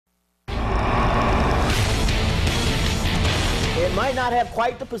might not have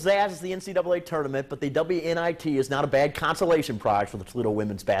quite the pizzazz as the NCAA tournament, but the WNIT is not a bad consolation prize for the Toledo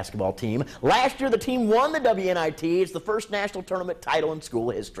women's basketball team. Last year, the team won the WNIT. It's the first national tournament title in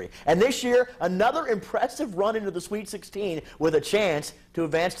school history. And this year, another impressive run into the Sweet 16 with a chance to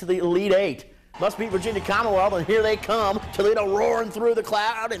advance to the Elite Eight. Must beat Virginia Commonwealth, and here they come. Toledo roaring through the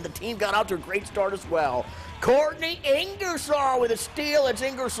cloud, and the team got out to a great start as well. Courtney Ingersol with a steal. It's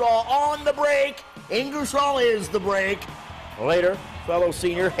Ingersol on the break. Ingersol is the break. Later, fellow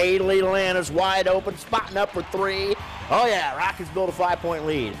senior Haley Lynn is wide open, spotting up for three. Oh yeah, Rockets build a 5-point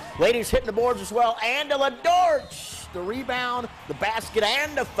lead. Ladies hitting the boards as well. Angela Dortch, the rebound, the basket,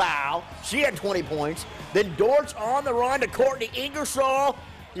 and the foul. She had 20 points. Then Dortch on the run to Courtney Ingersol.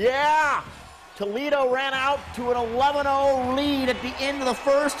 Yeah, Toledo ran out to an 11-0 lead at the end of the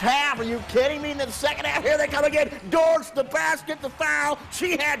first half. Are you kidding me? In the second half, here they come again. Dortch, the basket, the foul.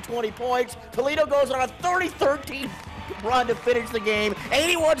 She had 20 points. Toledo goes on a 30-13 run to finish the game.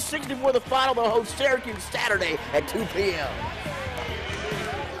 81-64 the final. They'll host Syracuse Saturday at 2 p.m.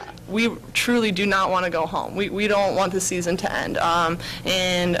 We truly do not want to go home. We don't want the season to end.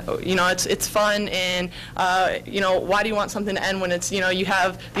 And you know, it's fun, and you know, why do you want something to end when it's, you know, you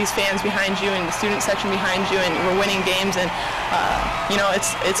have these fans behind you and the student section behind you, and we're winning games, and you know,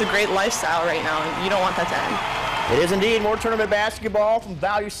 it's a great lifestyle right now, and you don't want that to end. It is indeed more tournament basketball from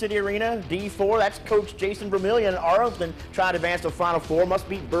Value City Arena, D4. That's Coach Jason Vermillion and Arlington trying to advance to the Final Four. Must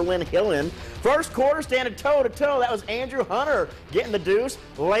beat Berlin-Hillen. First quarter standing toe-to-toe. That was Andrew Hunter getting the deuce.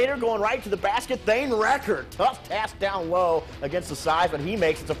 Later going right to the basket. Thane Record. Tough task down low against the size, but he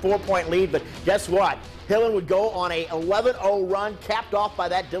makes it. It's a 4-point lead, but guess what? Hillen would go on a 11-0 run, capped off by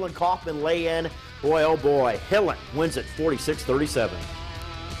that Dylan Kaufman lay-in. Boy, oh boy. Hillen wins it 46-37.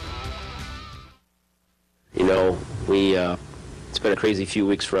 You know, it's been a crazy few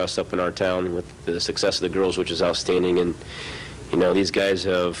weeks for us up in our town with the success of the girls, which is outstanding. And, you know, these guys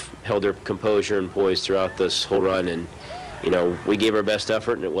have held their composure and poise throughout this whole run. And, you know, we gave our best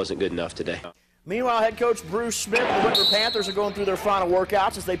effort, and it wasn't good enough today. Meanwhile, head coach Bruce Smith and the Whitmer Panthers are going through their final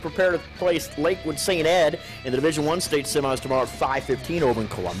workouts as they prepare to place Lakewood St. Ed in the Division I state semis tomorrow at 5:15 over in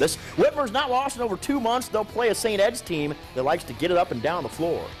Columbus. Whitmer's not lost in over 2 months. They'll play a St. Ed's team that likes to get it up and down the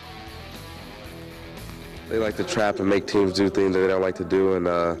floor. They like to trap and make teams do things that they don't like to do, and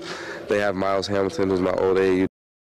they have Miles Hamilton, who's my old AAU